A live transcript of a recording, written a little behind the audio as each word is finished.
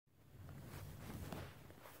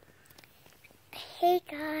Hey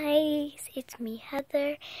guys, it's me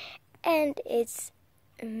Heather, and it's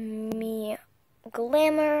me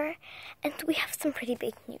Glamour, and we have some pretty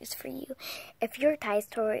big news for you. If you're Thai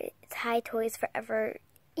Toys Forever,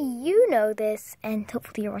 you know this, and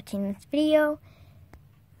hopefully you're watching this video.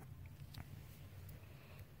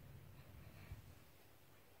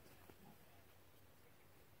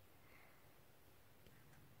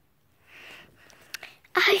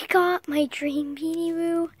 I got my dream Beanie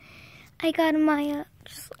Boo. I got Maya.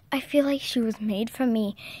 I feel like she was made for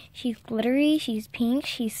me. She's glittery, she's pink,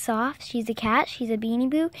 she's soft, she's a cat, she's a Beanie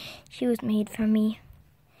Boo. She was made for me.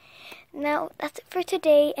 Now, that's it for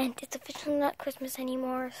today, and it's officially not Christmas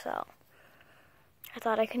anymore, so I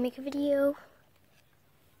thought I could make a video.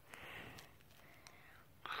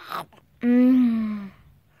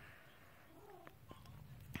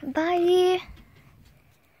 Bye.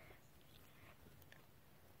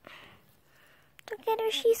 Look at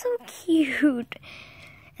her, she's so cute.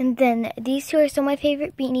 And then these two are still my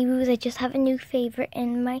favorite Beanie Boos. I just have a new favorite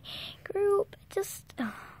in my group.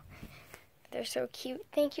 They're so cute.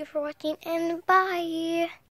 Thank you for watching, and bye.